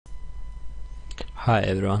Hi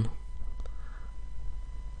everyone,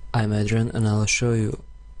 I'm Adrian and I'll show you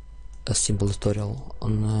a simple tutorial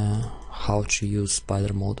on how to use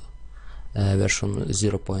SpiderMod version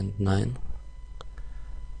 0.9.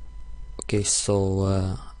 Okay,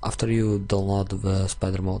 so after you download the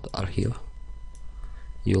SpiderMod archive,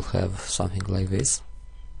 you'll have something like this.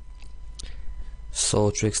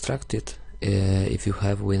 So to extract it, if you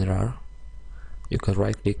have Unrar, you can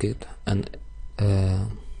right click it and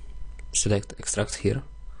select extract here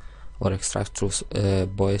or extract through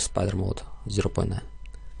by SpiderMod 0.9.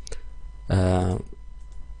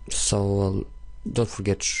 So don't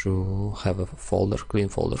forget to have a clean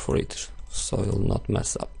folder for it, so you'll not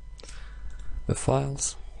mess up the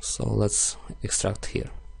files. So let's extract here,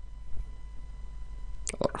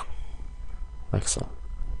 or like so.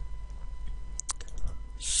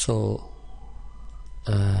 So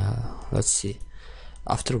let's see.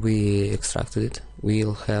 After we extracted it,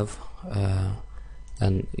 we'll have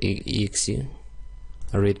an exe,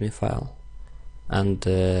 a readme file, and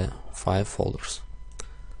 5 folders.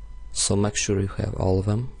 So make sure you have all of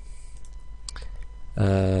them.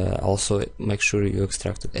 Also make sure you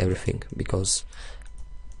extracted everything, because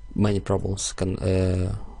many problems can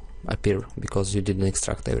appear because you didn't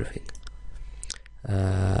extract everything.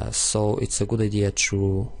 So it's a good idea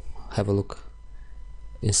to have a look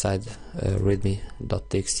inside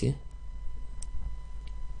readme.txt,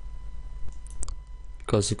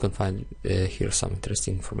 because you can find here some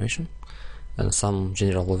interesting information and some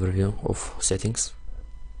general overview of settings.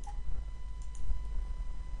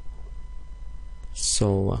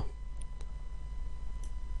 So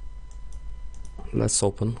let's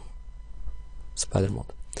open SpiderMod.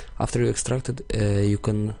 After you extract it, you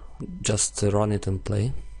can just run it and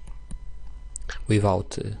play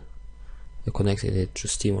without connecting it to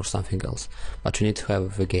Steam or something else, but you need to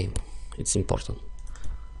have the game. It's important.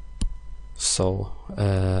 So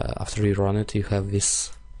after you run it, you have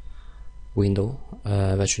this window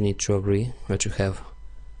that you need to agree that you have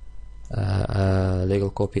a legal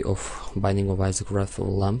copy of Binding of Isaac Wrath of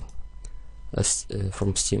the Lamb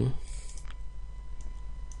from Steam.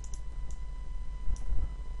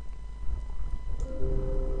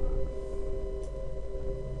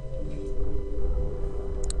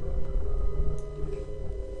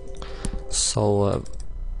 So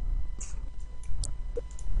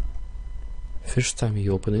first time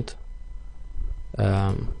you open it,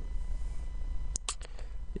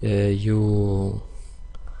 you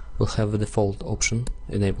will have the default option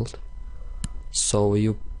enabled. So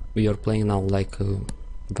you're playing now like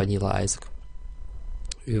vanilla Isaac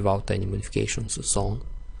without any modifications and so on.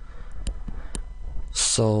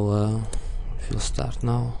 So if you start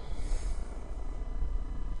now,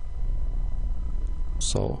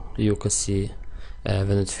 so you can see the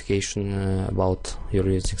notification about you're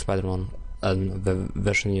using SpiderMod and the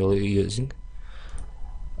version you're using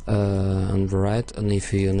on the right. And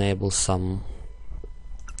if you enable some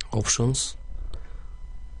options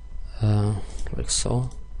like so,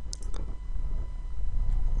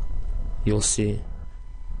 you'll see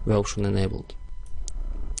the option enabled.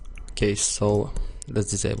 Okay, so let's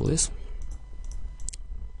disable this.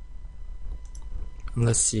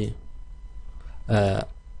 Let's see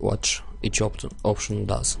what each option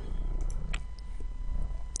does.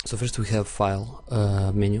 So first we have file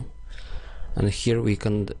menu, and here we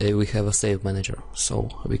can we have a save manager, so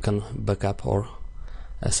we can backup our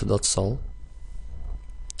as.sol.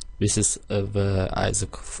 This is the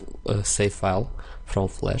Isaac save file from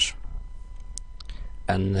Flash,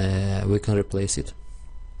 and we can replace it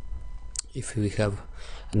if we have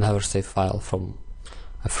another save file from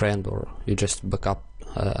a friend, or you just backup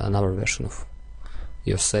another version of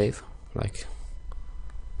your save, like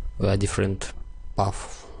a different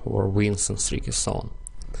path or wins and streak and so on.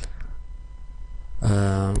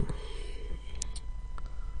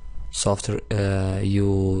 So after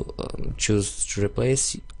you choose to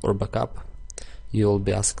replace or backup, you will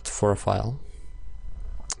be asked for a file.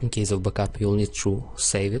 In case of backup, you'll need to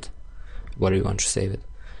save it where you want to save it.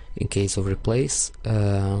 In case of replace,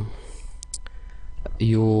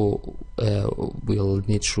 you will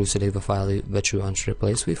need to select the file that you want to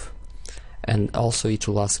replace with, and also it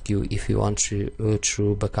will ask you if you want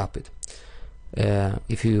to backup it.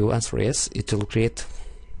 If you answer yes, it will create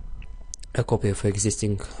a copy of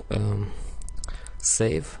existing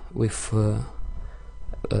save with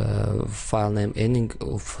file name ending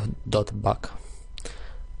of .back.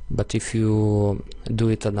 But if you do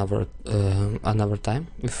it another time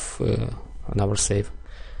with another save,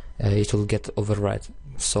 it will get overwrite.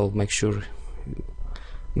 So make sure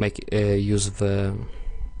use the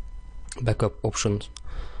backup option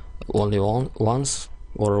only once,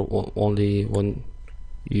 or only when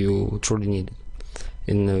you truly need it.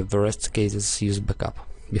 In the rest cases, use backup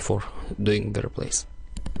before doing the replace.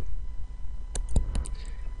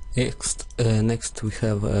 Next we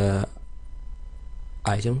have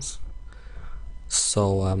items.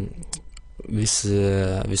 So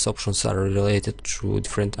these options are related to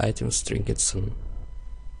different items, trinkets and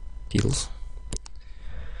deals.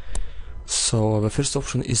 So the first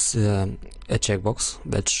option is a checkbox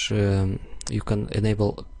that you can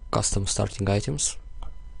enable custom starting items.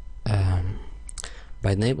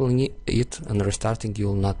 By enabling it and restarting, you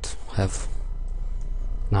will not have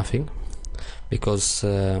nothing, because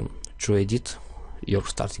to edit your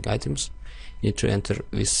starting items, you need to enter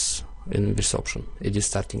this in this option, edit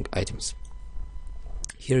starting items.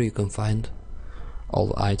 Here you can find all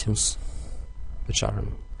the items which are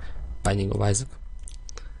in Binding of Isaac.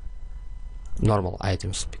 Normal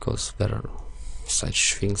items, because there are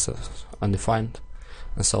such things as undefined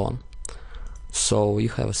and so on. So you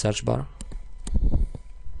have a search bar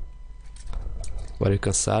where you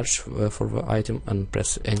can search for the item and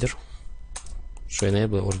press enter to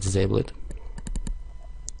enable or disable it.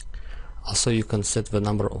 Also, you can set the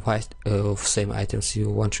number of same items you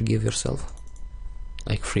want to give yourself,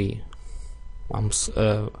 like 3 mom's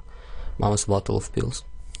bottle of pills.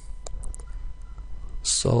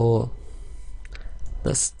 So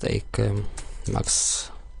let's take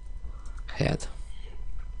max head,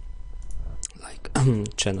 like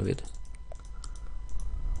 10 of it,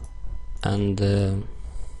 and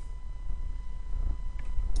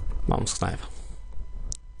mom's knife.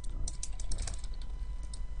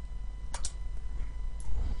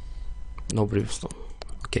 No brimstone.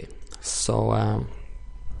 Okay, so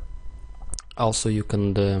also you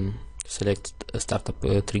can select startup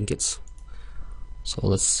trinkets. So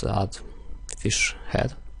let's add fish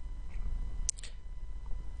head,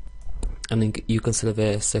 and then you can select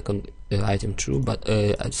a second item too, but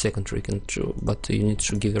a second trinket too, but you need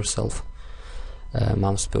to give yourself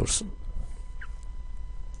mom's purse.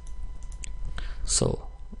 So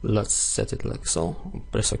let's set it like so,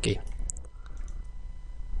 press OK.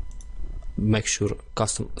 Make sure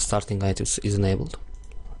custom starting items is enabled,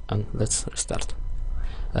 and let's restart.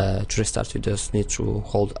 To restart, you just need to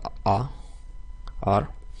hold R,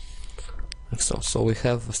 like so. So we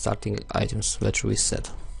have starting items that we set.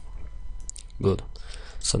 Good.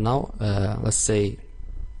 So now let's say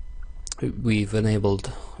we've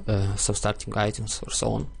enabled some starting items or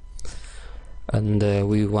so on, and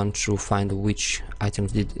we want to find which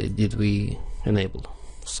items did we enable.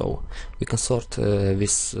 So we can sort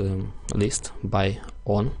this list by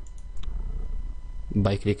on,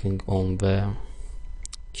 by clicking on the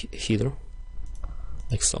header,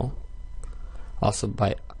 like so. Also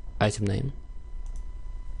by item name,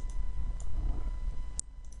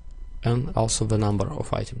 and also the number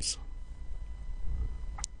of items.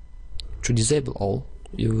 To disable all,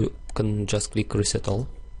 you can just click reset all,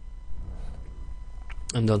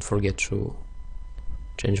 and don't forget to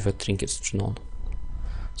change the trinkets to none.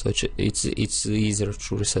 So it's easier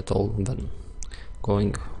to reset all than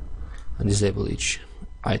going and disable each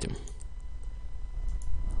item.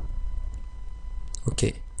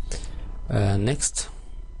 Okay, next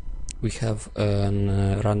we have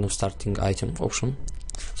a random starting item option.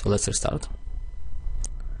 So let's restart.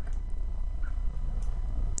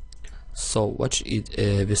 So what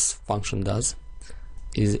this function does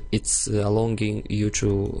is it's allowing you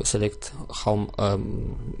to select how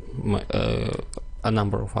a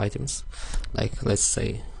number of items, like let's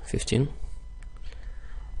say 15,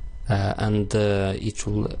 and it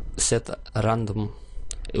will set a random.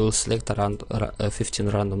 It will select around 15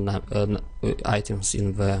 random items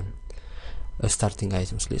in the starting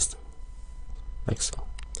items list, like so.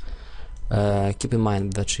 Keep in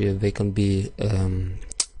mind that they can be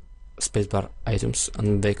spacebar items,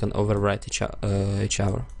 and they can overwrite each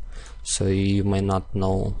other, so you may not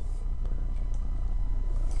know.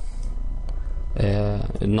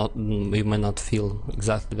 You may not feel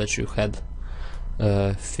exactly that you had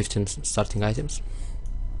 15 starting items.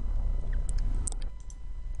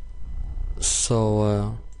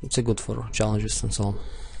 So it's good for challenges and so on.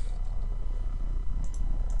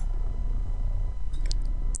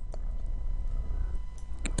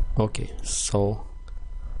 Okay, so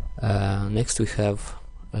next we have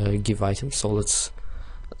give items. So let's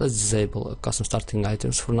disable custom starting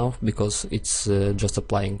items for now, because it's just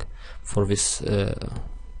applying for this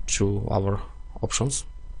to our options.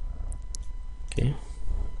 Okay.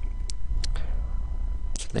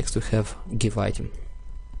 So next we have give item.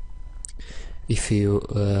 If you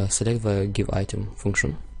select the give item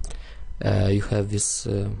function, you have this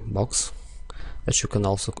box that you can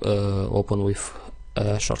also open with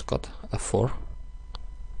shortcut F4.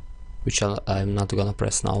 which I'm not gonna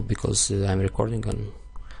press now because I'm recording and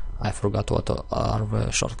I forgot what are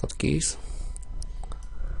the shortcut keys.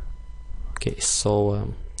 Okay,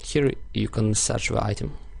 so here you can search the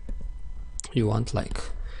item you want, like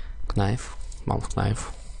knife, mouth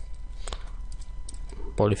knife,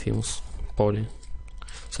 polyphemus, poly.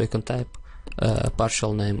 So you can type a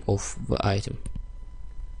partial name of the item.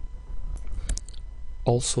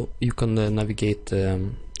 Also, you can navigate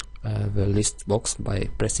the list box by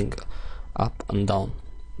pressing up and down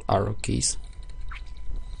arrow keys,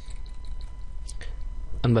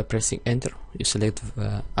 and by pressing enter you select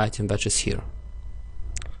the item that is here,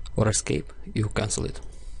 or escape you cancel it.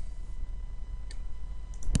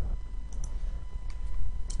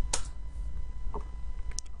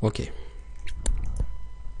 Okay,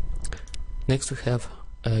 next we have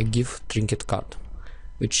a give trinket card,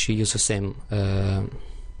 which uses the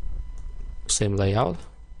same layout,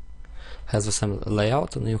 has the same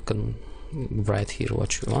layout, and you can write here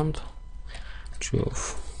what you want. Two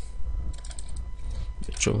of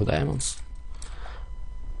diamonds.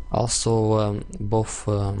 Also, both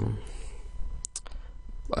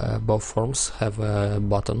forms have a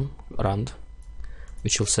button round,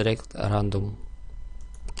 which will select a random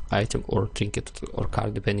item or trinket or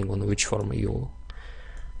card depending on which form you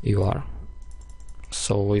are.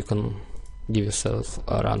 So you can give yourself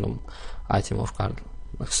a random item or card,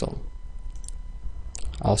 like so.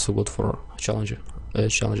 Also good for challenges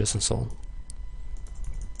and so on.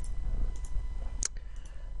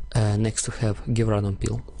 Next we have give random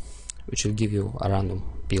pill, which will give you a random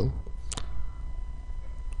pill.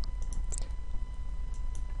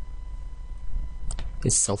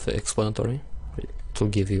 It's self-explanatory. It will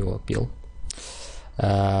give you a pill.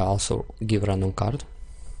 Also give random card,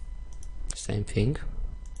 same thing.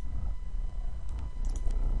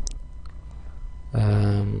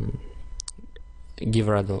 Give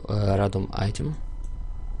random item,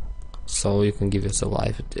 so you can give yourself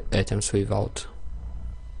items without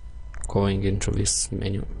going into this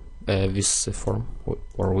menu, this form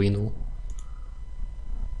or window.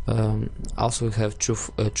 Also we have two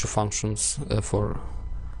functions for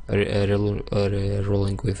rolling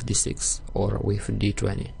with d6 or with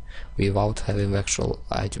d20 without having the actual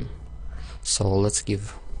item. So let's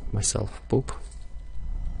give myself poop,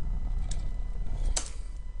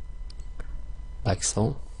 like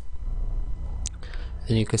so,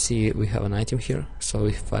 and you can see we have an item here. So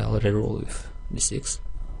if I'll reroll with d6,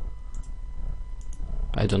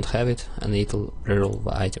 I don't have it, and it will reroll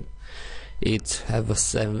the item. It have the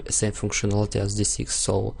same functionality as d6,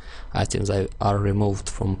 so items are removed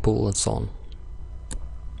from pool and so on.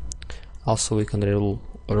 Also we can reroll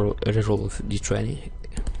with d20,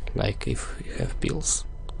 like if you have pills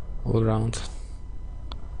on the ground.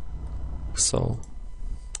 So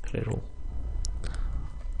reroll.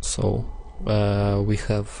 So we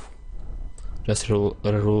have just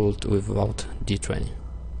rerolled without d20.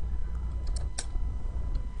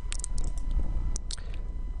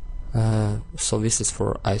 So this is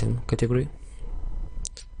for item category.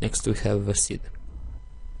 Next we have the seed.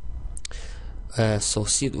 So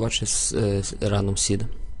seed, what is a random seed?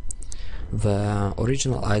 The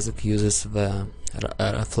original Isaac uses the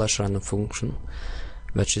flash random function,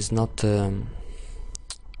 which is not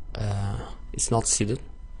it's not seeded.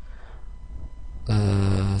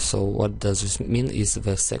 So what does this mean is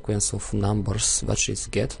the sequence of numbers that is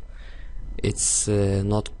get, it's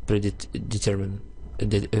not predetermined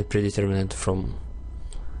from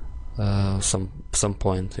some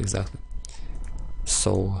point exactly.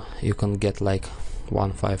 So you can get like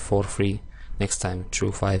 1 5 4 3, next time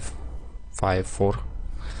 2 5 5 4,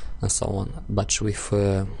 and so on. But with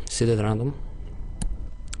seeded random,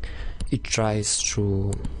 it tries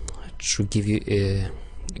to give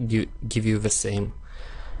you the same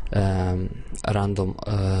random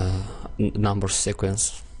number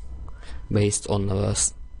sequence based on a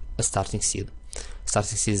starting seed.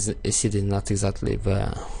 Starting seed is not exactly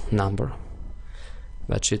the number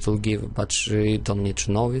that it will give, but you don't need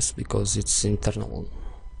to know this because it's internal.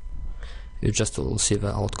 You just will see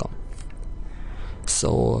the outcome.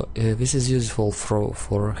 So this is useful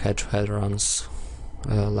for head-to-head runs,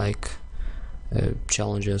 like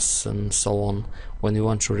challenges and so on, when you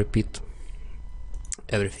want to repeat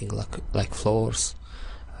everything, like floors,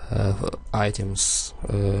 items,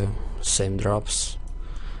 same drops,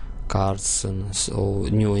 cards, and so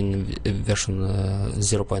new in version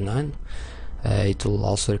 0.9. It will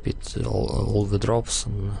also repeat all the drops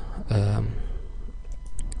and,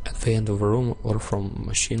 at the end of a room or from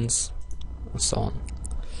machines and so on.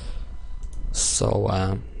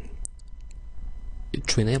 So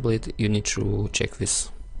to enable it, you need to check this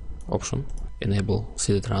option enable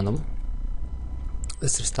seeded random.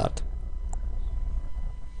 Let's restart.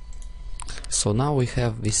 So now we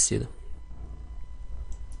have this seed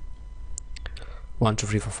 1, 2,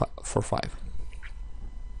 3, 4, 5.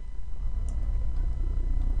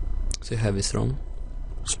 So you have this room,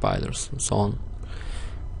 spiders, and so on.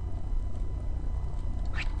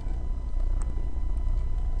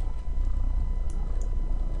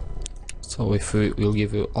 So if we will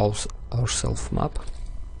give you our self map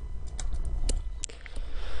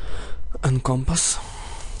and compass,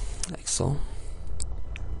 like so,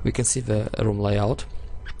 we can see the room layout.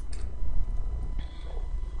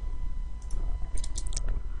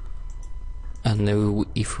 And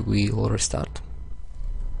if we will restart,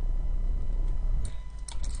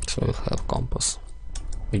 so we'll have compass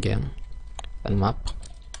again and map.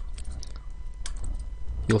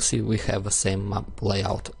 You'll see we have the same map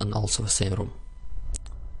layout and also the same room.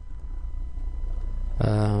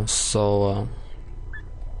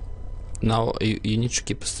 Now you need to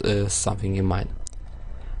keep something in mind.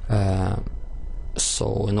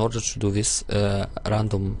 So in order to do this, the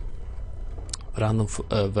random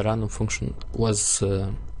function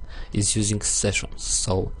is using sessions.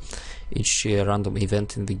 So each random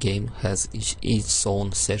event in the game has its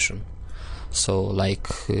own session. So like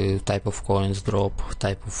type of coins drop,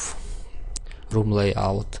 type of room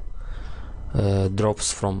layout,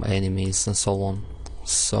 drops from enemies, and so on.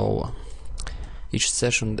 So each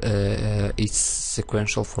session is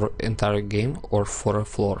sequential for entire game or for a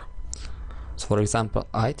floor. So for example,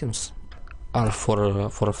 items are for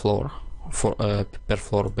a floor, for per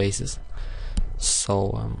floor basis.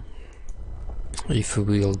 So if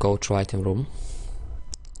we will go to item room,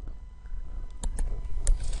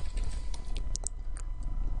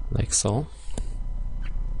 like so,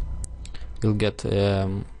 you'll get a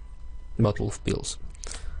bottle of pills.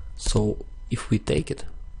 So if we take it,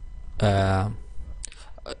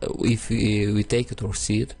 if we take it or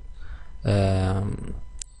see it,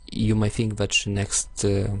 you may think that next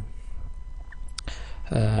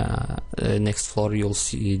floor you'll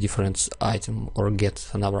see a different item or get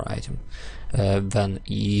another item. Then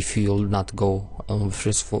if you'll not go on the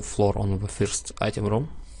first floor on the first item room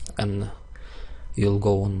and you'll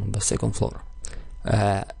go on the second floor,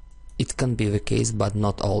 it can be the case, but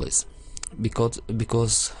not always, because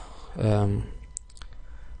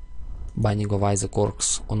binding of Isaac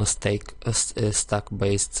works on a stack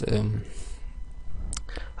based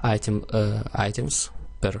items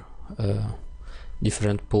per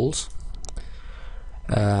different pools.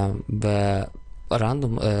 The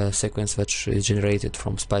random sequence which is generated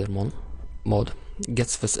from SpiderMod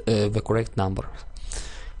gets the correct number,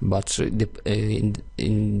 but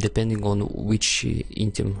depending on which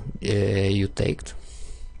item you take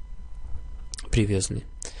previously,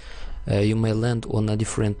 you may land on a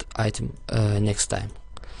different item next time.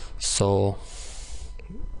 So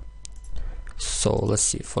let's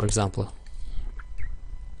see, for example,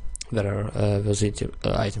 there are those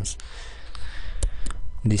items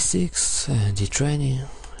D6, D20,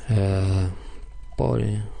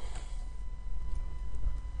 poly,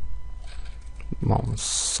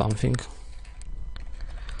 something.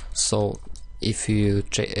 So if you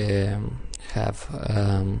have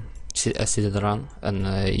a seeded run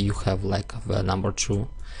and you have like the number 2,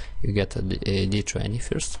 you get a D20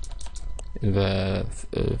 first in the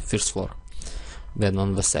first floor. Then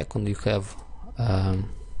on the second you have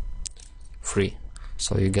 3,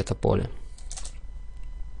 so you get a poly.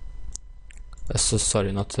 So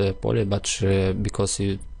sorry, not a poly, but because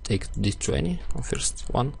you take D20 on first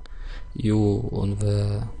one, you on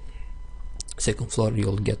the second floor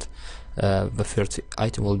you'll get the third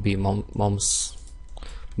item will be mom's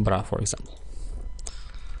bra, for example.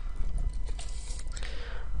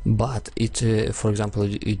 But it, for example,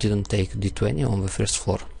 you didn't take D20 on the first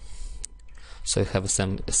floor, so you have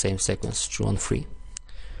the same sequence 2 and 3.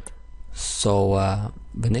 So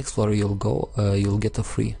the next floor you'll go, you'll get a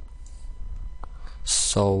 3.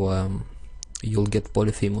 So you'll get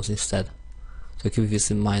Polyphemus instead. So keep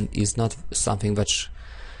this in mind. Is not something that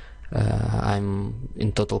I'm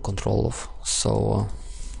in total control of. So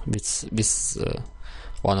this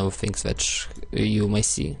one of the things that you may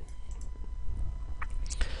see.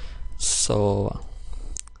 So,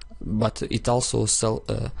 but it also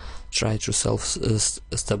try to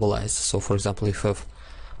self-stabilize. So, for example, if you have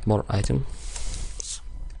more items,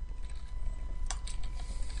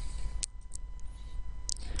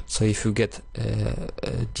 so if you get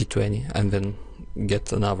D20 and then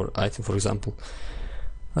get another item, for example,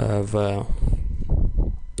 the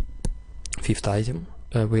 5th item,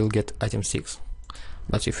 we'll get item 6.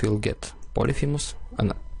 But if you'll get Polyphemus,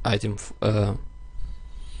 an item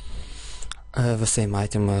the same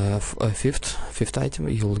item fifth item,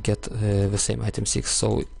 you'll get the same item 6.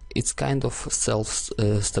 So it's kind of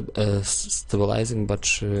stabilizing,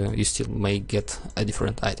 but you still may get a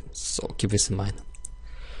different item. So keep this in mind.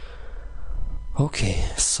 Okay,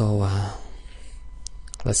 so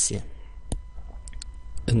let's see.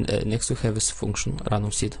 And next we have this function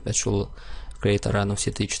random seed that will create a random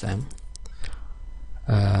seed each time.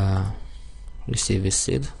 You see this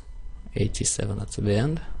seed 87 at the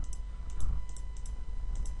end,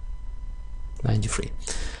 93.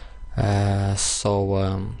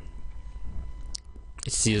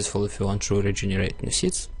 It's useful if you want to regenerate new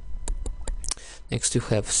seeds. Next you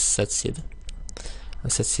have set seed.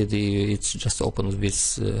 Set seed, it's just opens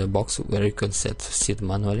this box where you can set seed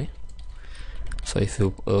manually. So if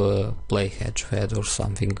you play head-to-head or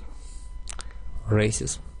something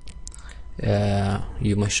races,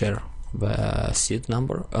 you may share the seed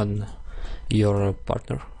number and your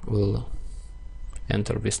partner will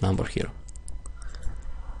enter this number here.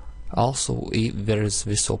 Also, there is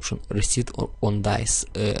this option reset on dice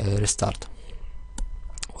restart.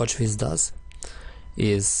 What this does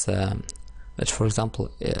is that, for example,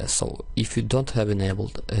 so if you don't have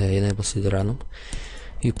enabled seed random,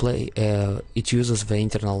 you play, it uses the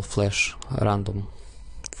internal flash random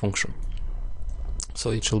function,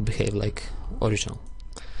 so it will behave like original.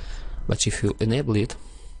 But if you enable it,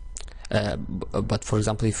 but for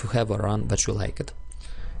example, if you have a run that you like it,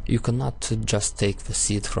 you cannot just take the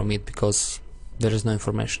seed from it because there is no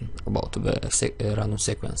information about the random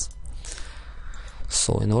sequence.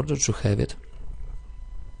 So in order to have it,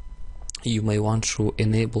 you may want to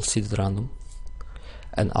enable seed random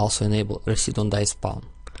and also enable reset on dice spawn.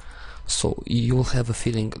 So you will have a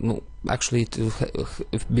feeling, no, actually it will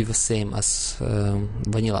be the same as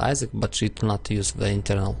vanilla Isaac, but it will not use the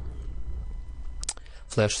internal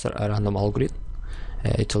flash random algorithm.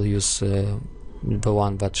 It will use the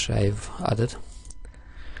one that I've added.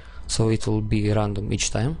 So it will be random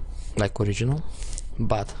each time, like original,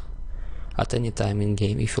 but at any time in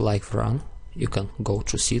game, if you like the run, you can go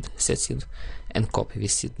to seed, set seed, and copy the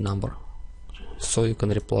seed number, so you can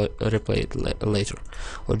replay it later,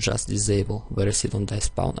 or just disable the reset on dice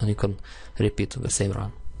spawn and you can repeat the same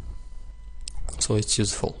run. So it's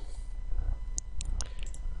useful.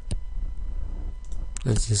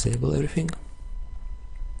 Let's disable everything.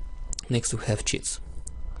 Next we have cheats.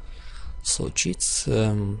 So cheats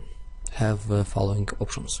have the following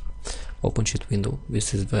options. Open cheat window,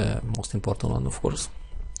 this is the most important one, of course.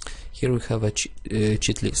 Here we have a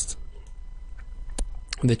cheat list.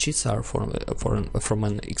 The cheats are from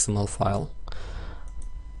an XML file,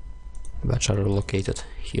 which are located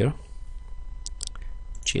here.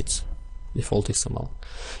 Cheats, default XML.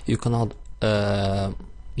 You can add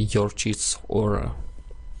your cheats or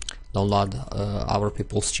download other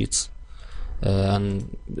people's cheats,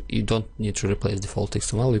 and you don't need to replace default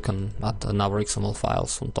XML. You can add another XML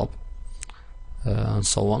files on top, and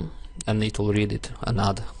so on, and it will read it and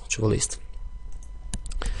add to the list.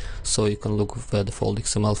 So you can look with the default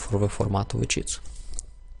XML for the format of the cheats.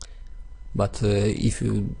 But if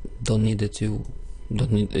you don't need it, you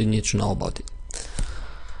don't need to know about it.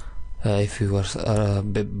 If you are a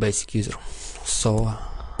basic user. So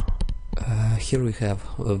here we have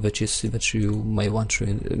the cheats that you may want to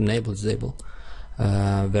enable, disable.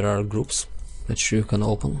 There are groups that you can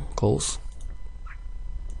open, close,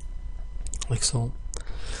 like so.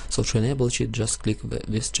 So to enable cheat, just click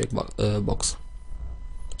this check box.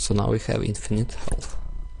 So now we have infinite health.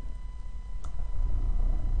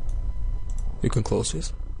 You can close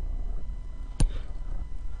this.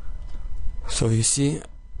 So you see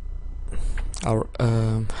our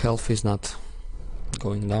health is not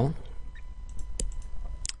going down.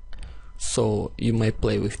 So you may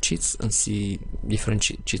play with cheats and see different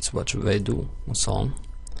cheats, what they do, and so on.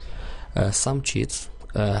 Some cheats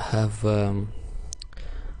have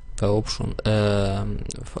the option,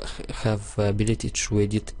 have the ability to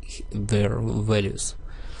edit their values.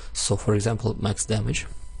 So for example, max damage,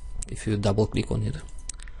 if you double click on it,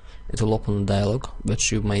 it will open a dialog,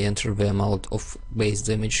 but you may enter the amount of base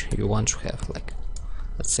damage you want to have, like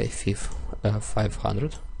let's say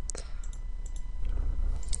 500.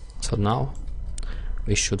 So now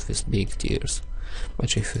we shoot with big tiers,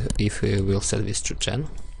 but if we will set this to 10,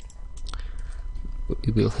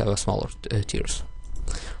 we will have a smaller tiers.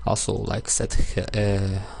 Also, like set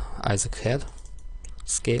Isaac head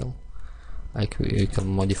scale, like we can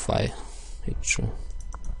modify it to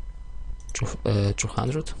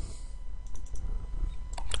 200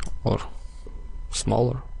 or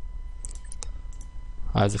smaller.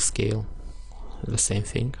 Isaac scale, the same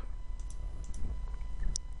thing.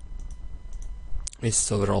 This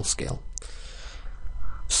is overall scale.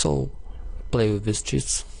 So play with these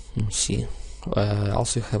cheats and see.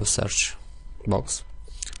 Also you have a search box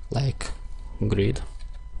like grid.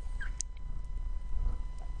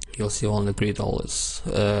 You'll see only grid always.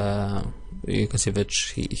 You can see that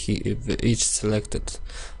each selected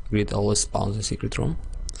grid always spawns in secret room.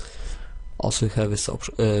 Also you have this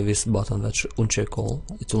option, this button that uncheck all.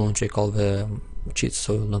 It will uncheck all the cheats,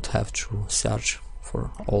 so you'll not have to search for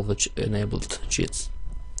all the enabled cheats.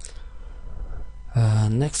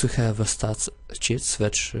 Next we have stats cheats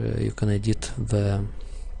that you can edit the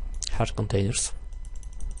heart containers,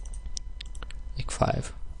 like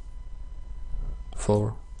 5,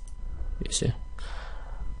 4, you see.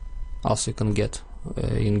 Also you can get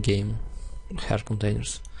in-game heart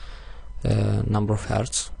containers, number of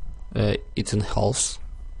hearts, it's in halves,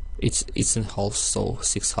 it's in halves, so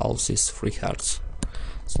 6 halves is 3 hearts,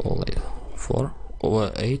 so like 4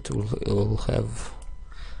 over 8 will have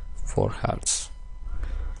 4 hearts.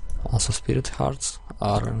 Also spirit hearts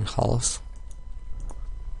are in halves.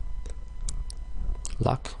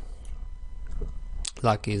 Luck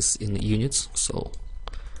is in units, so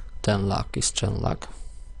 10 luck is 10 luck.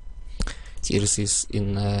 Tears is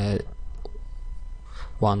in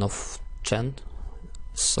 1 of 10,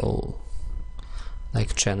 so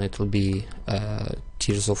like 10 it will be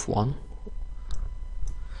tears of 1.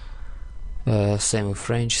 Same with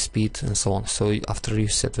range, speed and so on. So after you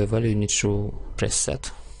set the value you need to press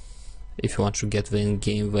set. If you want to get the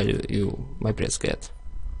in-game value you might press get.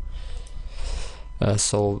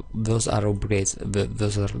 So those are upgrades,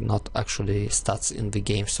 those are not actually stats in the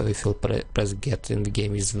game, so if you press get in the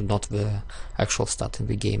game is not the actual stat in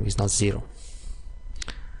the game, is not 0.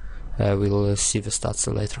 We'll see the stats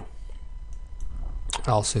later.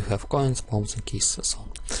 Also you have coins, bombs and keys and so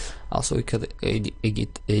on. Also you can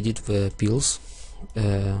edit the pills,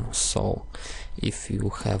 so if you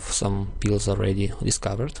have some pills already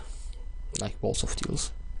discovered, like balls of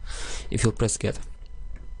teals, if you press get,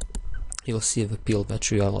 you'll see the pill that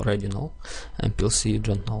you already know and pills you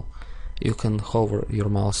don't know. You can hover your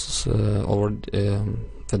mouse over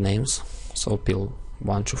the names, so pill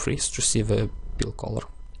 1, 2, 3 to see the pill color.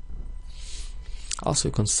 Also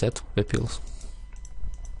you can set the pills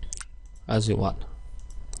as you want.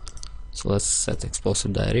 So let's set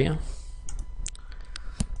explosive diarrhea.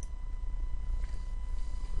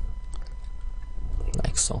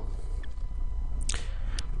 Like so.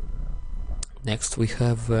 Next we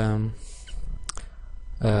have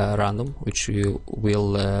random, which you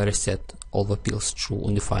will reset all the pills to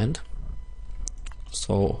undefined.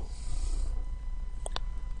 So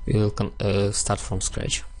we will start from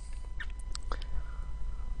scratch.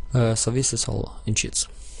 So this is all in cheats,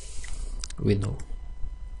 we know.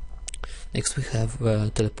 Next we have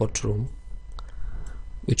teleport room,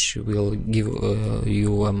 which will give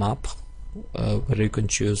you a map where you can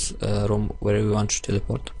choose a room where you want to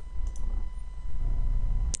teleport.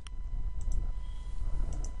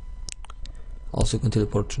 Also you can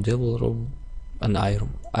teleport to devil room and I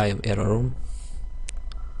am error room.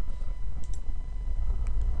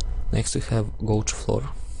 Next we have go to floor,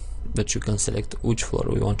 that you can select which floor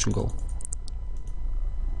we want to go.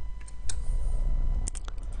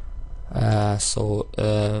 So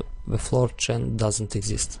the floor chain doesn't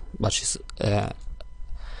exist, but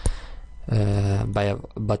I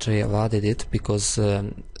have added it because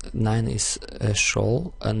 9 is a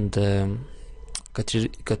shoal and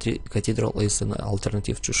cathedral is an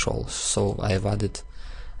alternative to shoal, so I have added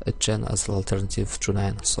a chain as an alternative to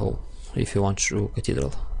 9. So if you want to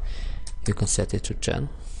cathedral you can set it to 10.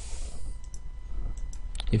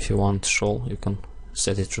 If you want shoal you can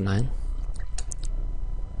set it to 9.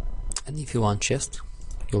 And if you want chest,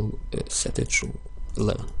 you'll set it to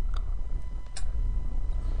 11.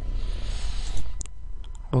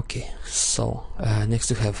 Okay, so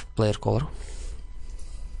next we have player color.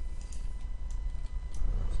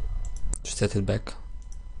 Set it back,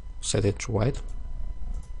 set it to white.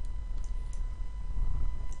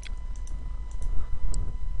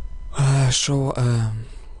 Show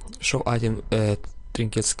item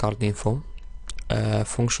trinkets card info.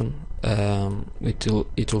 Function,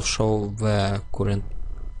 it will show the current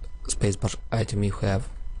spacebar item you have,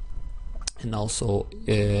 and also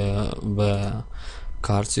the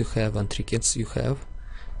cards you have and trinkets you have,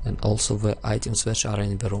 and also the items which are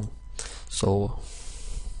in the room. So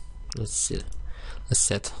let's see, let's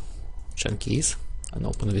set chain keys and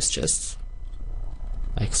open this chest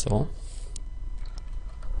like so.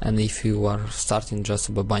 And if you are starting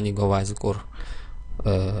just by Binding of Isaac or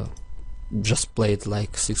just played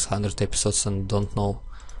like 600 episodes and don't know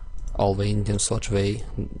all the items what they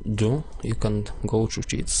do, you can go to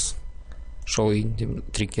cheats, show item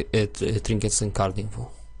trinkets and card info.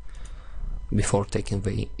 before taking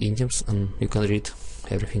the items, and you can read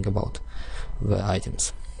everything about the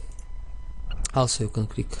items. Also, you can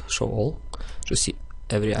click show all to see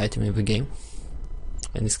every item in the game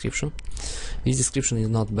and description. This description is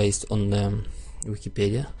not based on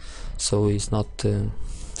Wikipedia, so it's not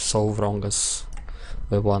so wrong as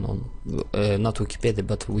the one on not Wikipedia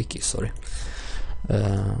but Wiki, sorry,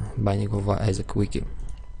 Binding of Isaac Wiki.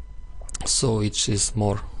 So it is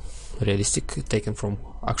more realistic, taken from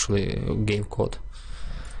actually game code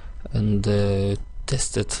and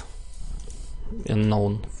tested and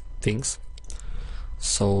known things,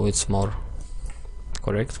 so it's more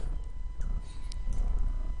correct.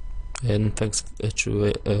 And thanks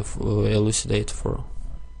to Elucidate for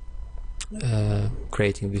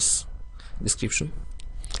creating this description.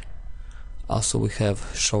 Also, we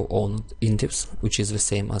have show on intips, which is the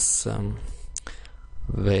same as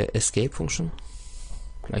the escape function,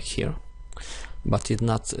 like here, but it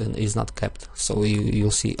is not kept, so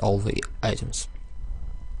you'll see all the items.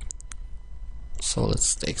 So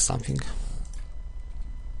let's take something.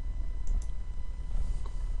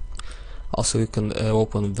 Also, you can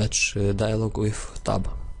open Fetch dialog with tab.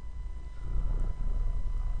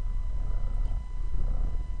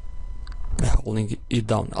 Holding it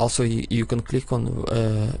down. Also, you can click on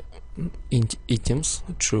items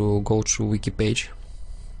to go to wiki page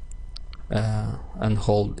and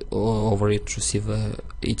hold over it to see the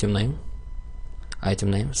item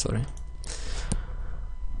name. Sorry.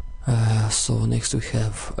 So next we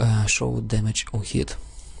have show damage on hit.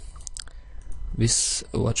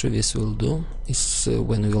 What this will do is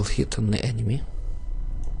when you will hit an enemy,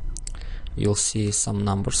 you'll see some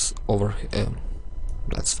numbers over.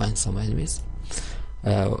 Let's find some enemies.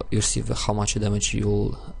 You see how much damage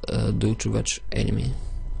you'll do to each enemy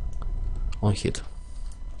on hit.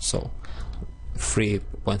 So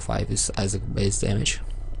 3.5 is Isaac base damage.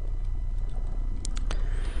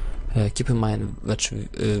 Keep in mind that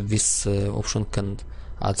this option can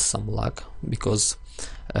add some lag, because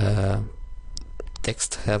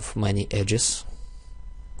text have many edges,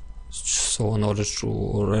 so in order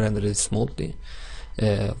to render it smoothly,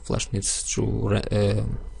 Flash needs to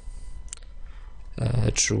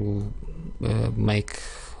make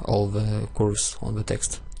all the curves on the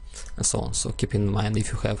text and so on. So keep in mind,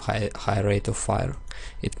 if you have high rate of fire,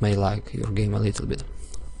 it may lag your game a little bit.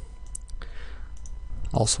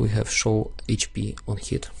 Also, we have show HP on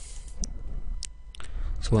hit.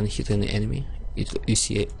 So when you hit an enemy, you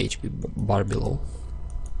see a HP bar below.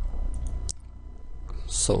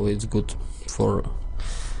 So it's good for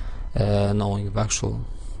knowing the actual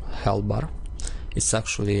health bar. It's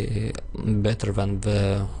actually better than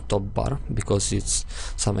the top bar, because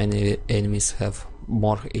some enemies have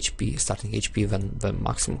more HP, starting HP, than the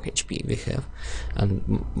maximum HP we have,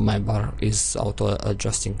 and my bar is auto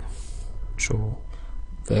adjusting to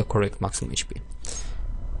the correct maximum HP.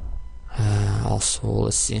 Also,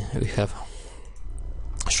 let's see, we have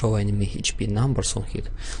show enemy HP numbers on hit,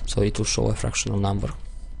 so it will show a fractional number.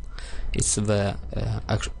 It's the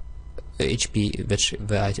HP which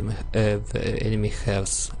the enemy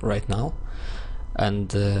has right now, and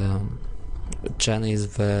 10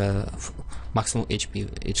 is the maximum HP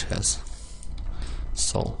it has.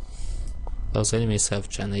 So those enemies have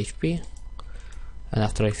 10 HP, and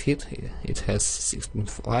after I hit, it has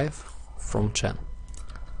 6.5 from 10.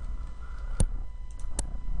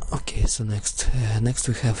 Okay, so next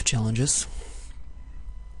we have challenges.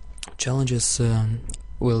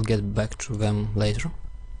 We'll get back to them later.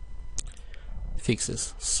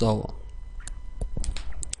 Fixes. So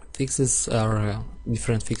fixes are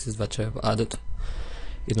different fixes that I've added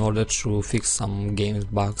in order to fix some game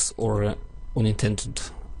bugs or unintended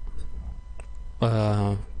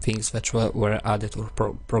things that were added or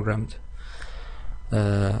programmed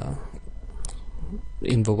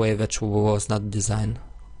in the way that was not designed.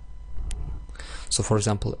 So, for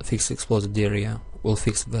example, fix explosive area will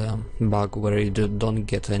fix the bug where you don't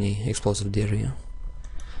get any explosive area.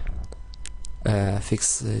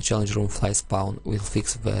 Fix challenge room fly spawn will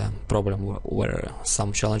fix the problem where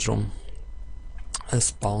some challenge room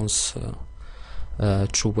spawns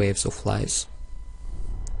 2 waves of flies.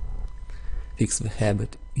 Fix the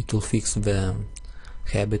habit, it will fix the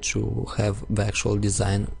habit to have the actual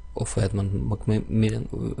design of Edmund Macmillan,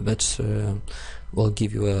 that will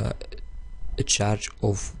give you a charge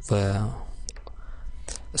of the.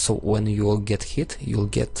 So when you will get hit, you'll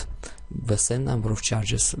get the same number of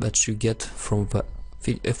charges that you get from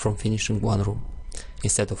finishing one room,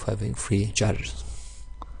 instead of having 3 charges.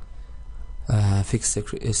 Fix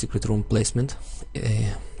secret room placement.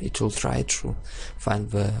 It will try to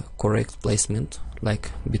find the correct placement,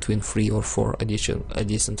 like between 3 or 4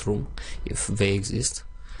 adjacent room if they exist,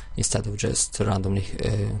 instead of just randomly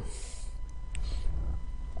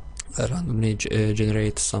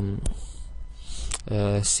generate some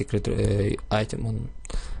secret item on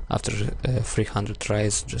after 300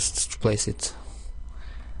 tries, just place it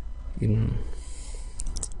in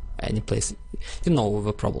any place. You know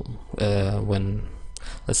the problem when,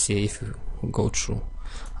 let's see, if you go through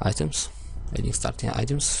items, adding starting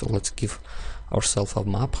items, so let's give ourselves a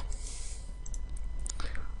map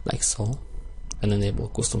like so and enable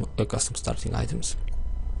custom starting items.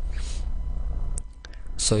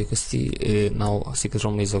 So you can see now secret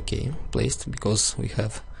room is okay placed, because we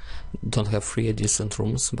don't have 3 adjacent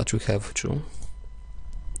rooms, but we have 2.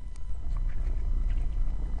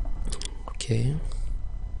 Okay.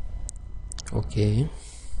 Okay.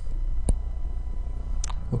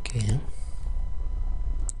 Okay.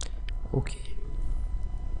 Okay.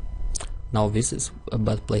 Now this is a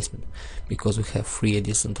bad placement, because we have 3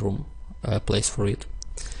 adjacent room place for it,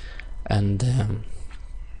 and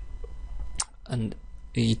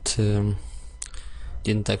it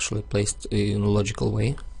didn't actually place in a logical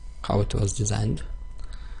way how it was designed.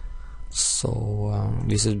 So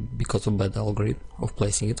this is because of bad algorithm of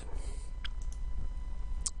placing it.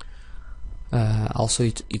 Also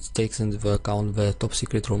it takes into account the top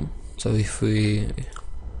secret room. So if we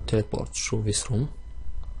teleport through this room,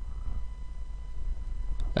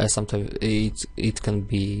 sometimes it can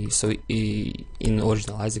be, so in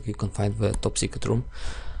original Isaac you can find the top secret room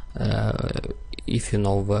if you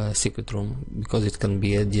know the secret room, because it can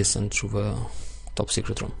be adjacent to the top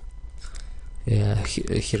secret room.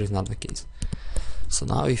 Here is not the case. So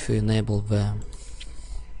now if you enable the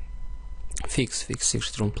fix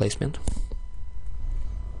secret room placement,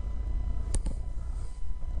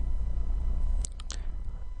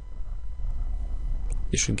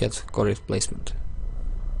 you should get correct placement.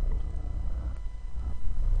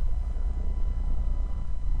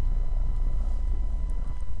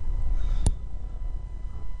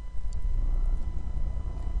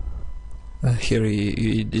 Here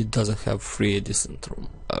it doesn't have 3 adjacent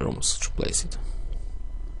rooms to place it.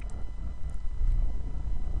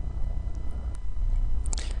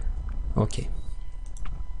 Okay.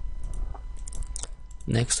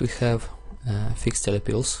 Next we have fixed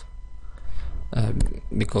telepills,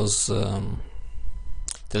 because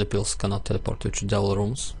telepills cannot teleport to devil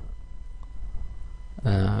rooms.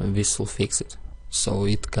 This will fix it, so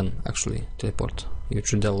it can actually teleport you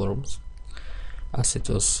to devil rooms as it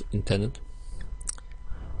was intended.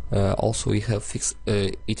 Also we have fixed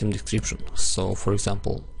item description. So for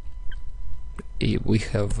example, we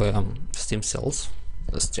have Steam cells.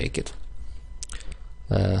 Let's take it.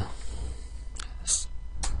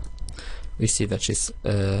 We see that it's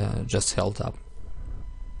just held up,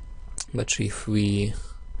 but if we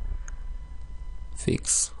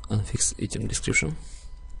unfix item description,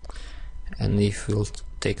 and if we'll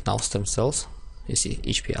take now stem cells, you see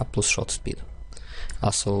HP up plus shot speed.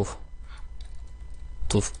 Also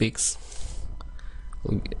toothpicks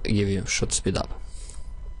will give you shot speed up.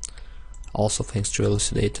 Also thanks to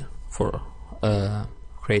Elucidate for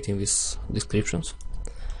creating these descriptions.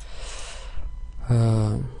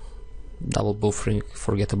 Double buffering,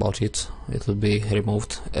 forget about it, it will be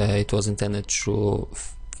removed. It was intended to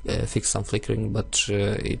fix some flickering, but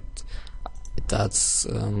it adds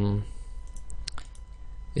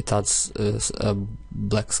a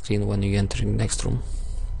black screen when you enter in the next room.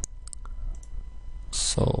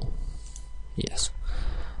 So yes.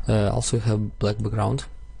 Also you have black background,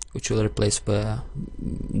 which will replace the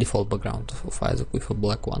default background of Isaac with a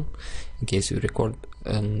black one, in case you record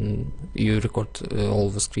all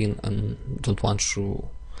the screen and don't want to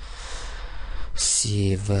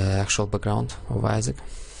see the actual background of Isaac.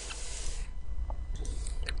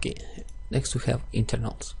 Okay, next we have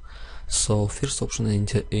internals. So first option in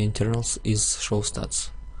internals is show stats.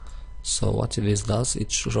 So what this does,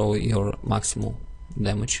 it shows your maximum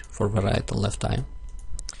damage for the right and left eye,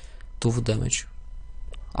 tooth damage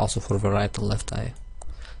also for the right and left eye,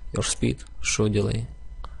 your speed, show delay,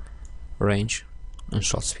 range and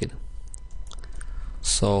shot speed.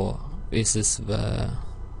 So this is the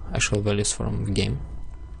actual values from the game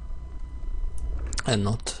and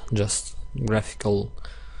not just graphical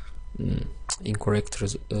incorrect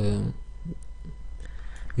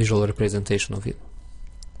visual representation of it.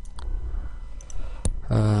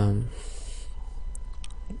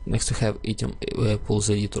 Next we have item pools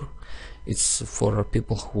editor. It's for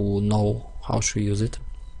people who know how to use it.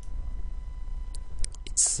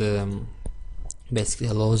 It's basically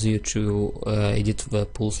allows you to edit the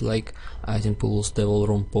pools like item pools, devil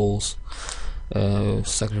room pools,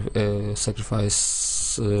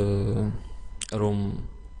 sacrifice room,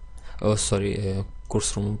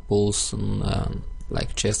 course room pulls and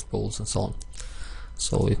like chest pulls and so on.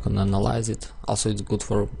 So you can analyze it. Also, it's good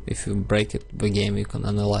for if you break the game, you can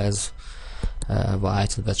analyze the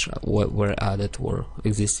items that were added or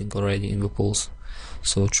existing already in the pools.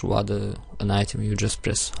 So to add an item, you just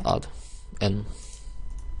press add, and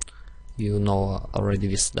you know already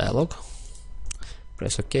this dialog.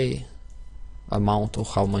 Press OK, amount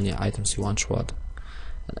of how many items you want to add,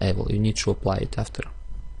 enable. You need to apply it after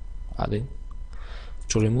adding.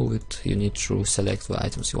 To remove it, you need to select the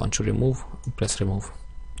items you want to remove, press remove,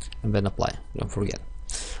 and then apply. Don't forget.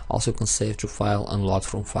 Also, you can save to file and load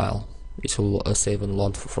from file. It will save and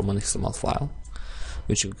load from an XML file,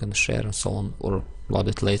 which you can share and so on, or load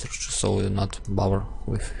it later, so you're not bother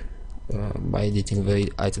with by editing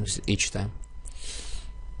the items each time.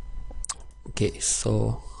 Okay,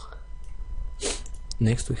 so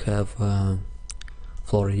next we have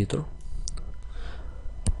floor editor.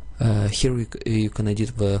 Here you can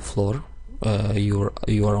edit the floor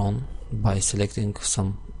you are on by selecting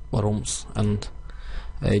some rooms and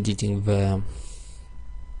editing the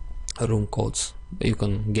room codes. You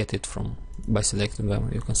can get it by selecting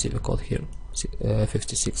them. You can see the code here,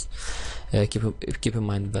 56. Keep in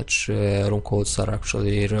mind that room codes are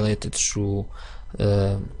actually related to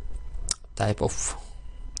type of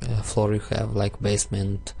floor you have, like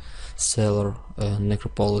basement, cellar,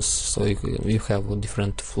 necropolis. So you have a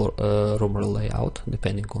different floor room layout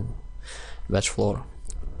depending on which floor.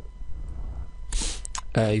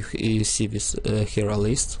 You see this here a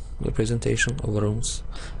list representation of rooms,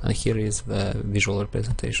 and here is the visual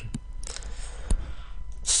representation.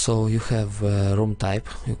 So you have room type.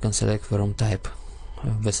 You can select the room type.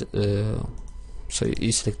 So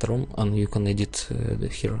you select a room and you can edit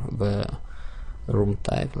here the room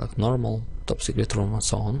type, like normal, top secret room, and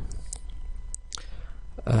so on.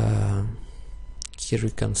 Here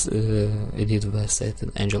you can edit the set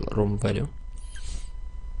and angel room value.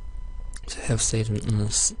 So I have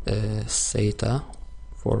Seta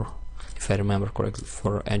for, if I remember correctly,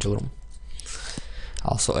 for angel room.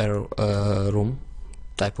 Also error room,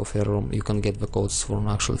 type of error room. You can get the codes from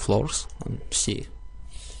actual floors and see.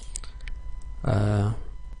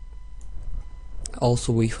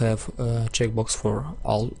 Also we have a checkbox for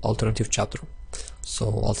alternative chapter. So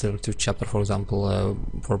alternative chapter, for example,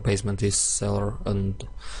 for basement is cellar and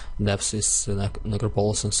depths is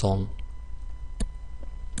necropolis and so on.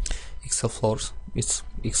 XL floors, it's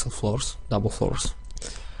XL floors, double floors.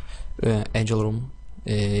 Angel room,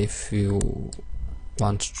 if you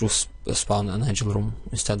want to spawn an angel room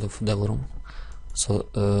instead of devil room. So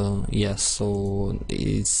yes, so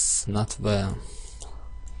it's not the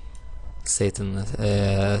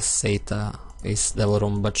Seta is devil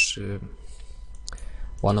room, but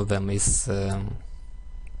one of them is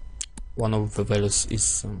one of the values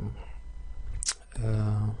is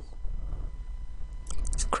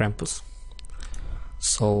Krampus.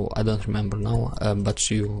 So I don't remember now, but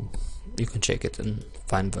you can check it and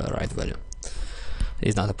find the right value.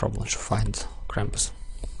 It's not a problem to find Krampus.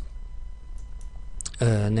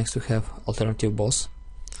 Next we have alternative boss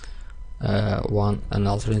 1 and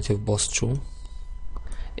alternative boss 2.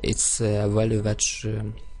 It's a value that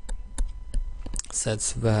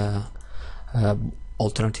sets the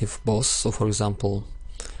alternative boss. So for example,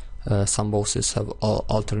 some bosses have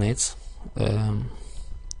alternates,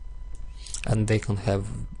 and they can have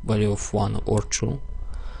value of 1 or 2,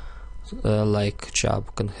 like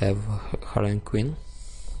Chab can have Harem Queen,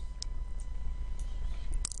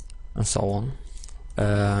 and so on.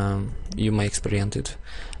 You may experiment it.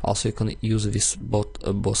 Also you can use this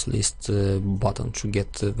boss list button to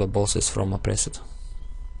get the bosses from a preset.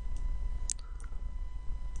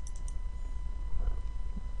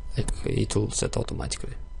 Like it will set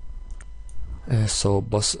automatically. So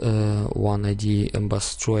boss 1 ID and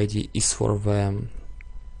boss 2 ID is for the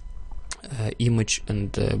image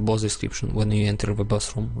and boss description when you enter the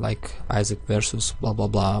boss room, like Isaac versus blah blah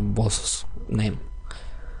blah boss name.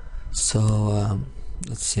 So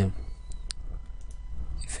let's see.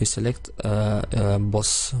 If you select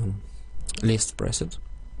boss list preset,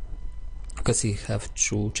 because you have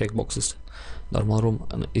 2 checkboxes, normal room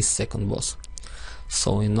and is second boss.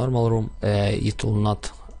 So in normal room it will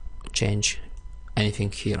not change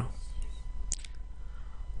anything here,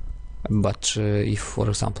 but if for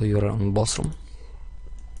example you are on boss room,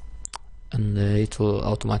 and it will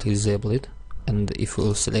automatically disable it, and if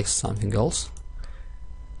you select something else,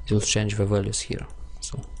 it will change the values here.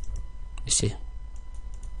 So you see,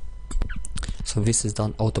 so this is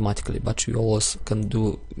done automatically, but you always can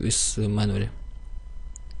do this manually.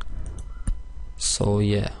 So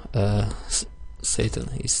yeah, Satan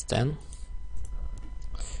is 10.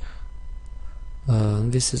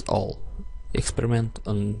 This is all. Experiment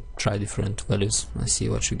and try different values and see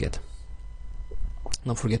what you get.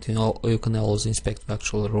 Don't forget, you can also inspect the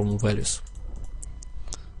actual room values.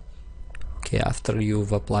 Okay, after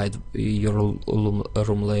you've applied your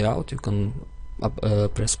room layout, you can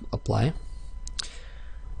press apply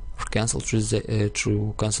or cancel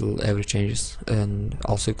to cancel every changes, and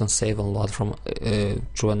also you can save and load from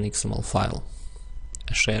through an XML file,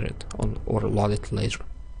 share it or load it later.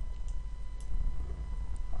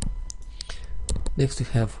 Next we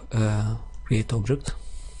have create object,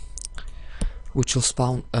 which will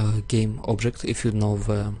spawn a game object if you know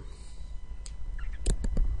the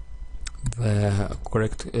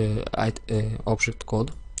correct object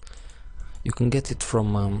code. You can get it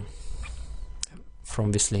from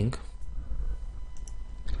this link.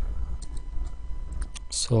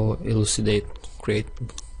 So Elucidate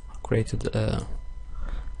created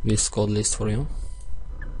this code list for you.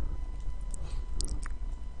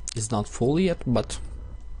 It's not full yet, but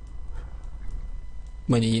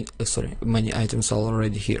many items are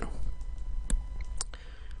already here.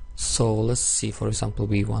 So let's see, for example,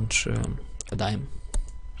 we want a dime.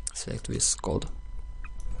 Select this code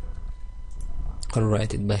or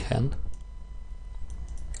write it by hand.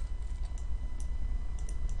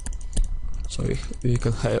 So we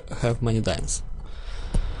can have many dimes.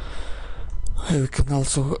 We can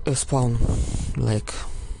also spawn like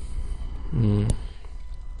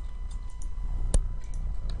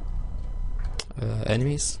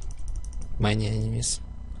enemies, many enemies,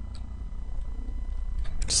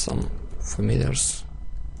 some familiars,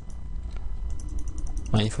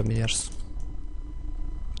 many familiars,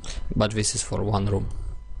 but this is for one room.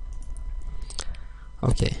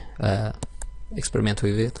 Okay, experiment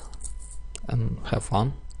with it and have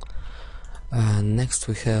fun. Next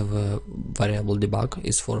we have variable debug.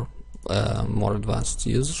 Is for more advanced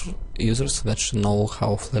users that know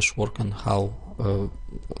how Flash work and how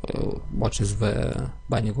what is the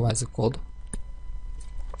binding wise code.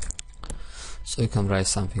 So you can write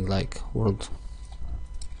something like world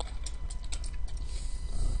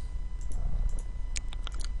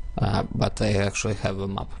but I actually have a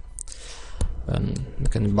map, and you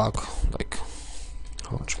can debug like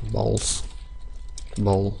how much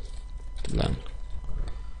ball then.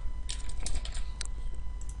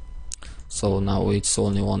 So now it's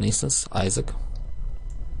only one instance, Isaac.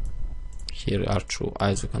 Here are two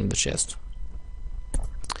Isaac on the chest,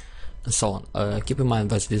 and so on. Keep in mind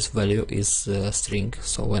that this value is string,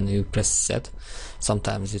 so when you press set,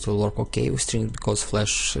 sometimes it will work okay with string because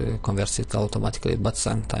Flash converts it automatically, but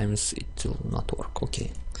sometimes it will not work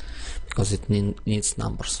okay because it needs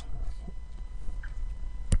numbers.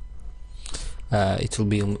 It will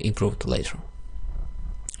be improved later.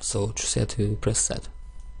 So to set, you press set.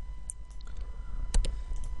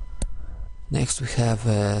 Next we have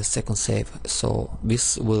a second save, so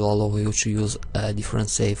this will allow you to use a different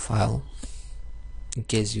save file in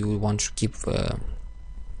case you want to keep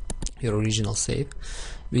your original save.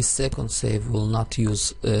 This second save will not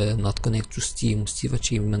not connect to Steam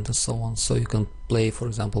achievement and so on, so you can play, for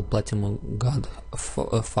example, Platinum God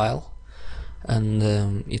file, and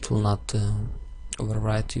it will not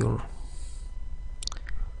overwrite your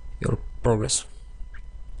progress.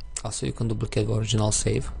 Also you can duplicate the original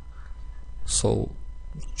save, so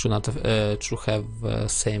should not to have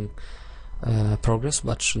same progress,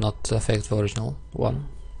 but should not affect the original one.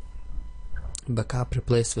 Backup,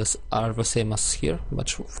 replace this are the same as here, but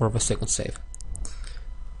for the second save.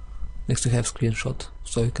 Next we have screenshot,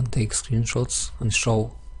 so you can take screenshots and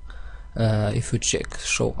show. If you check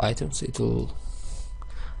show items, it will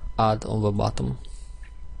add on the bottom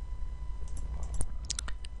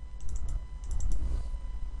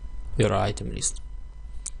your item list.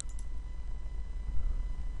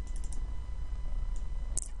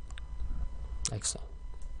 Like so.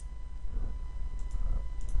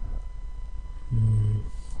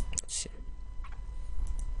 Let's see.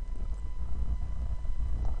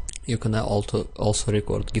 You can also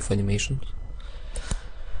record GIF animation.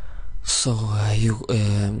 So you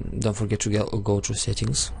don't forget to go to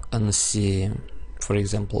settings and see, for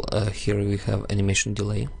example, here we have animation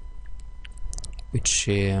delay, which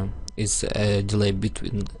is a delay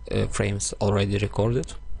between frames already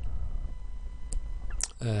recorded.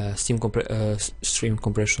 Stream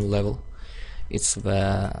compression level, it's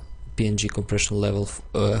the PNG compression level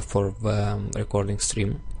for the recording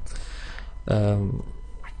stream.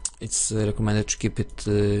 It's recommended to keep it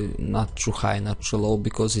not too high, not too low,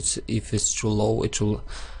 because if it's too low, it will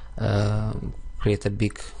create a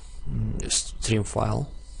big stream file,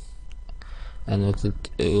 and it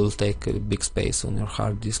will take a big space on your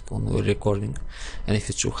hard disk on the recording, and if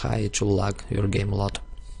it's too high it will lag your game a lot,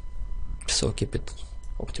 so keep it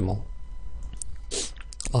optimal.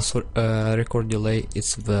 Also record delay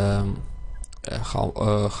is the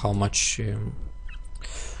how much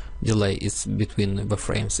delay is between the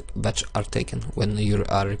frames that are taken when you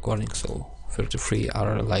are recording. So 33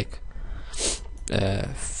 are like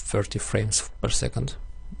 30 frames per second,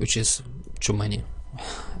 which is too many.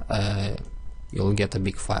 You'll get a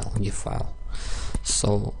big file, GIF file.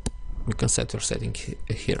 So you can set your setting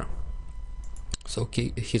here. So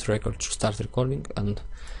hit record to start recording and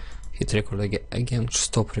hit record again to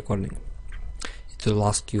stop recording. It will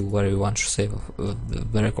ask you where you want to save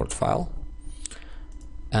the record file,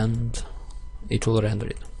 and it will render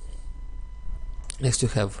it. Next you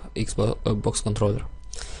have Xbox controller.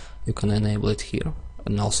 You can enable it here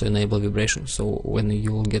and also enable vibration, so when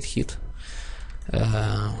you will get hit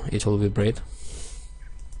it will vibrate.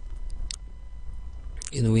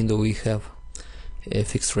 In window we have a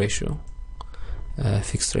fixed ratio.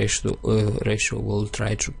 Ratio will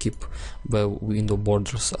try to keep the window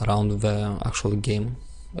borders around the actual game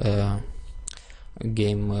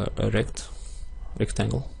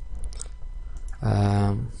rectangle.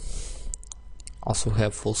 Also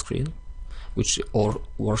have full screen, which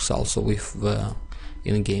works also with the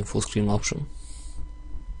in-game full screen option.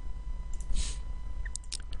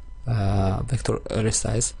 Vector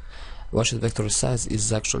resize. Watch it, vector resize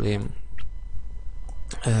is actually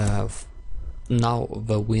now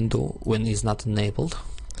the window, when it's not enabled,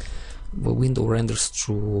 the window renders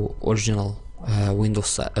through original window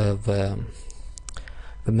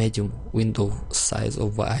the medium window size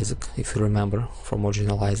of the Isaac, if you remember from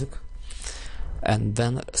original Isaac, and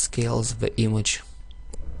then scales the image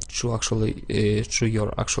to actually to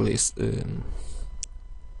your actually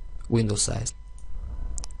window size.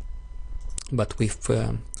 But with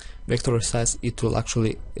vector resize it will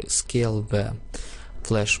actually scale the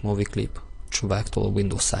Flash movie clip to the actual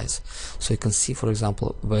window size. So you can see, for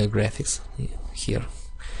example, the graphics here.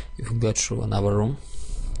 If you go to another room,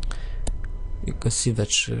 you can see that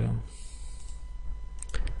it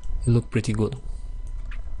look pretty good.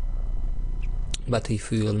 But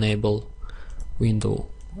if you enable window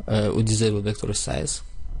disable vector resize,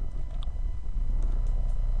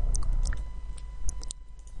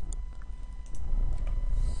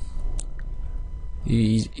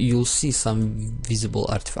 you'll see some visible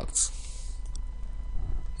artifacts.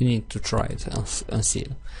 You need to try it and see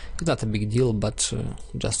it. It's not a big deal, but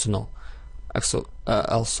just to know.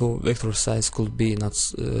 Also vector size could be not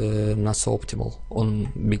so optimal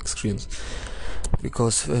on big screens,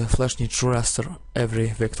 because Flash needs to raster every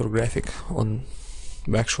vector graphic on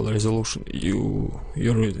the actual resolution you're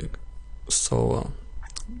using. So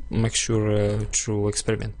make sure to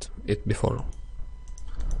experiment it before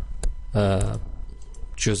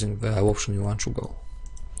choosing the option you want to go.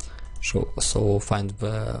 So find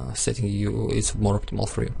the setting is more optimal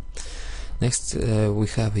for you. Next we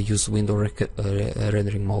have a use window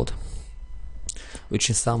rendering mode, which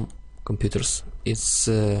in some computers it's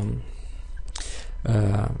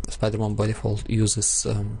SpiderMod by default uses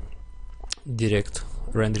direct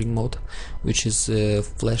rendering mode, which is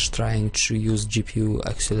Flash trying to use GPU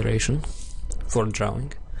acceleration for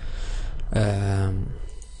drawing,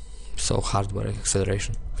 so hardware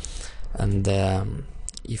acceleration. And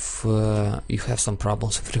if you have some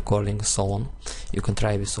problems with recording and so on, you can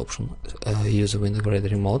try this option, use a window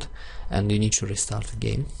rendering mode, and you need to restart the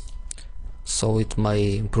game, so it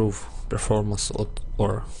may improve performance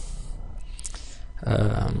or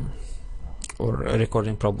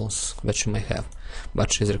recording problems that you may have.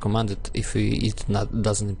 But it's recommended, if it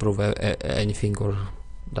doesn't improve anything or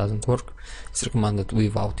doesn't work, it's recommended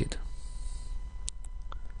without it.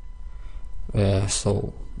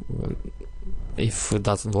 So if it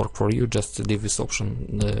doesn't work for you, just leave this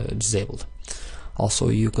option disabled. Also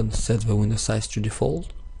you can set the window size to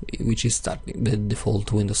default, which is starting the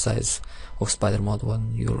default window size of SpiderMod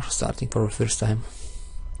when you're starting for the first time.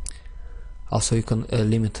 Also you can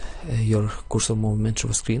limit your cursor movement to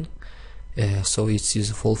the screen, so it's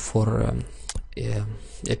useful for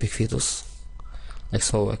epic fetus, like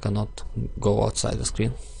so I cannot go outside the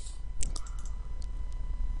screen.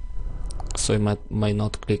 So you might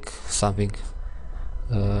not click something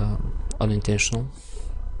unintentional.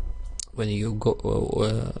 When you go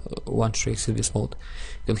want to exit this mode,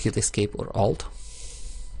 you can hit escape or alt.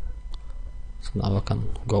 So now I can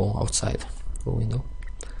go outside the window.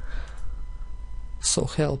 So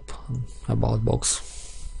help about box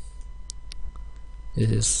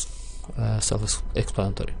is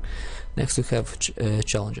self-explanatory. Next we have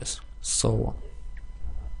challenges. So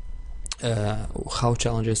how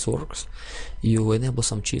challenges works. You enable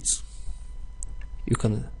some cheats. You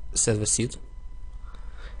can set the seed.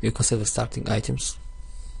 You can set the starting items,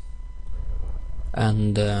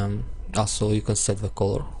 and also you can set the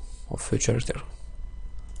color of your character.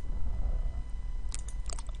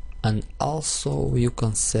 And also you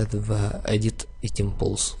can set the edit item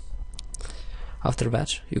pools. After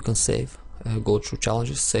that you can save, go through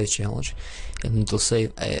challenges, save challenge, and it will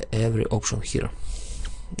save every option here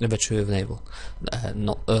that you enable,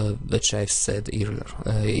 which I've said earlier: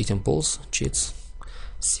 item pools, cheats,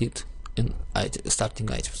 seed, and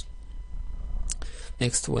starting items.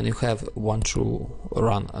 Next, when you want to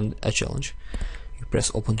run a challenge, you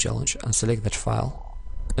press open challenge and select that file,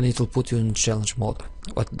 and it will put you in challenge mode.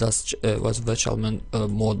 What the challenge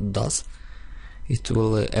mode does, it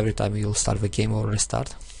will every time you'll start the game or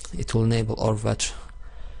restart, it will enable all that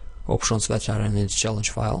options that are in the challenge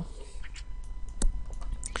file,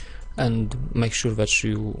 and make sure that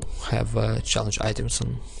you have challenge items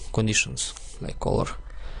and conditions like color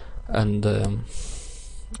and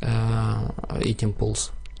item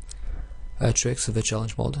pools. To exit the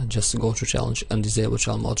challenge mode, just go to challenge and disable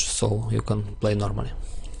challenge mode so you can play normally.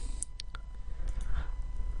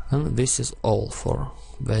 And this is all for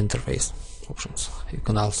the interface options. You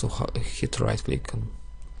can also hit right click and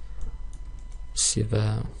see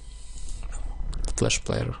the Flash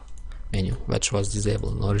player menu, which was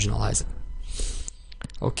disabled in original Isaac.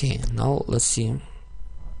 Okay, now let's see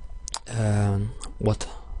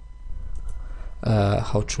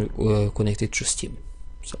how to connect it to Steam.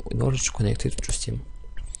 So in order to connect it to Steam,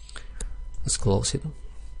 let's close it.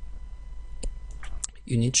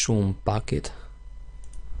 You need to unpack it,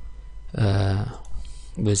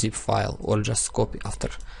 the zip file, or just copy. After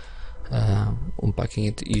unpacking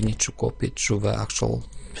it, you need to copy it to the actual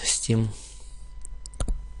Steam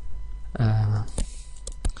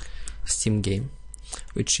game,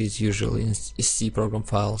 which is usually in C program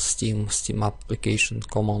file, Steam application,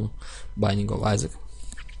 common, Binding of Isaac.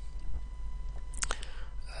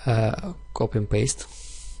 Copy and paste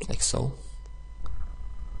like so.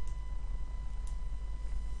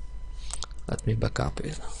 Let me back up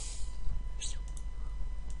it.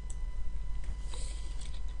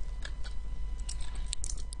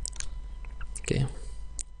 Okay,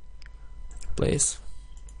 place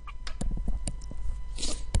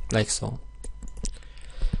like so.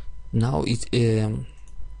 Now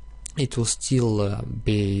it will still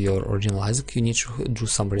be your original Isaac. You need to do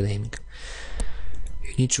some renaming.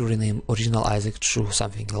 You need to rename original Isaac to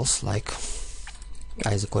something else, like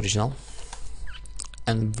Isaac Original,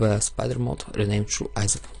 and the SpiderMod rename to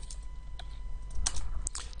Isaac.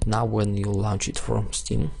 Now when you launch it from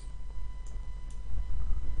Steam,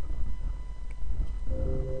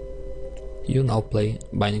 you now play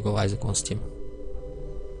Binding of Isaac on Steam.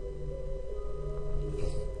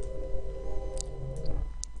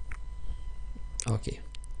 Okay.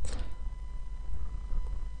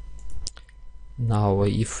 Now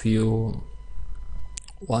if you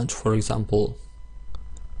want, for example,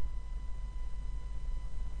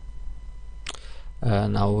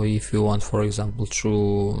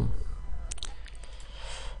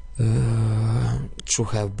 to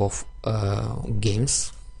have both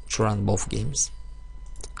games, to run both games,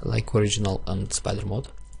 like original and SpiderMod,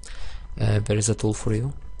 there is a tool for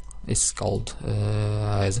you. It's called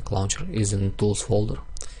Isaac Launcher. Is in Tools folder.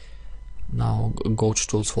 Now go to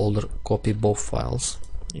Tools folder, copy both files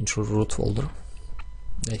into root folder,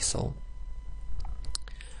 like so.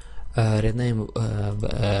 Rename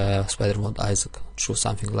SpiderMod Isaac to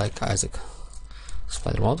something like Isaac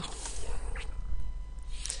SpiderMod.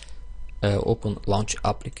 Open launch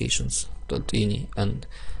applications.ini and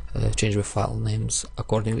change the file names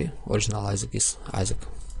accordingly. Original Isaac is Isaac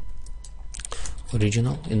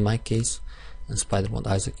Original in my case, and SpiderMod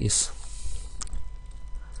Isaac is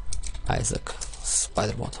Isaac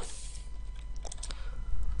SpiderMod.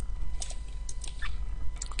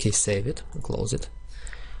 Okay, save it, close it,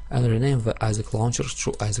 and rename the Isaac launcher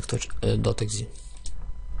to Isaac.exe.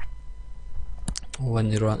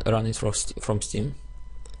 When you run it from Steam,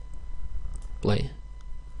 play.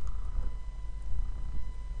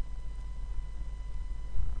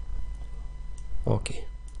 Okay,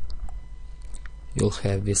 you'll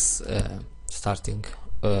have this starting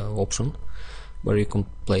option where you can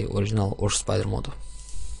play original or SpiderMod.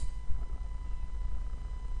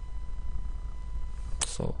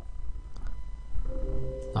 So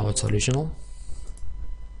now it's original.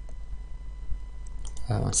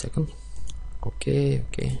 1 second. Okay,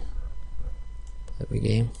 play the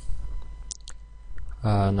game.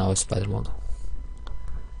 Now it's SpiderMod.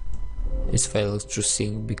 It's failed to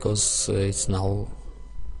sync because it's now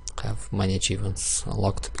have many achievements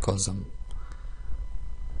unlocked because I'm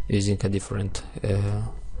using a different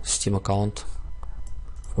Steam account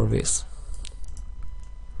for this.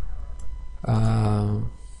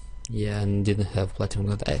 Yeah, and didn't have platinum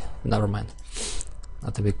god. Never mind,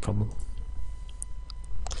 not a big problem.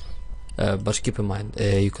 But keep in mind,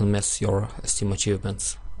 you can mess your Steam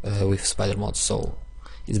achievements with SpiderMod, so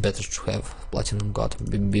it's better to have platinum god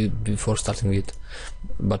before starting with.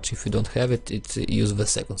 But if you don't have it, use the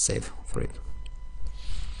second save for it.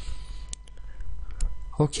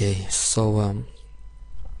 Okay, so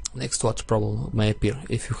next what problem may appear.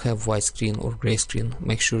 If you have white screen or gray screen,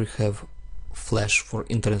 make sure you have Flash for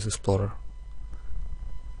Internet Explorer.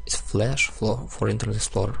 It's Flash for Internet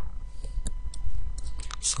Explorer.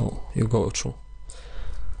 So you go to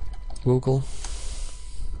Google,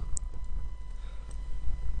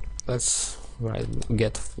 let's write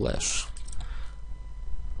get Flash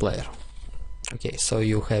player. Okay, so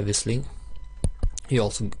you have this link. You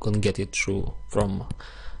also can get it from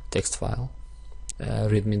text file,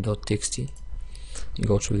 readme.txt. You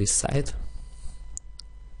go to this site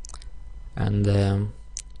and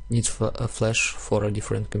need a Flash for a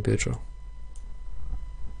different computer.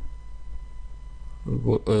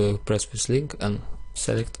 Press this link and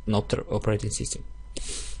select an operating system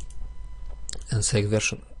and select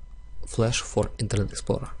version Flash for Internet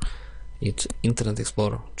Explorer. It's Internet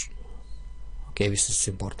Explorer. Okay, this is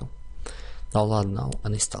important. Download now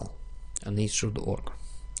and install, and it should work.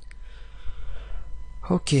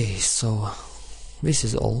 Okay, so this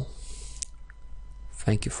is all.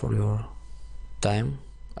 Thank you for your time,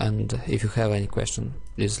 and if you have any question,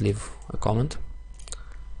 please leave a comment,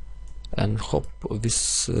 and hope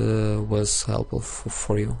this was helpful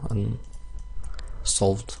for you and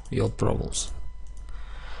solved your problems.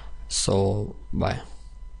 So bye,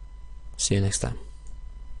 see you next time.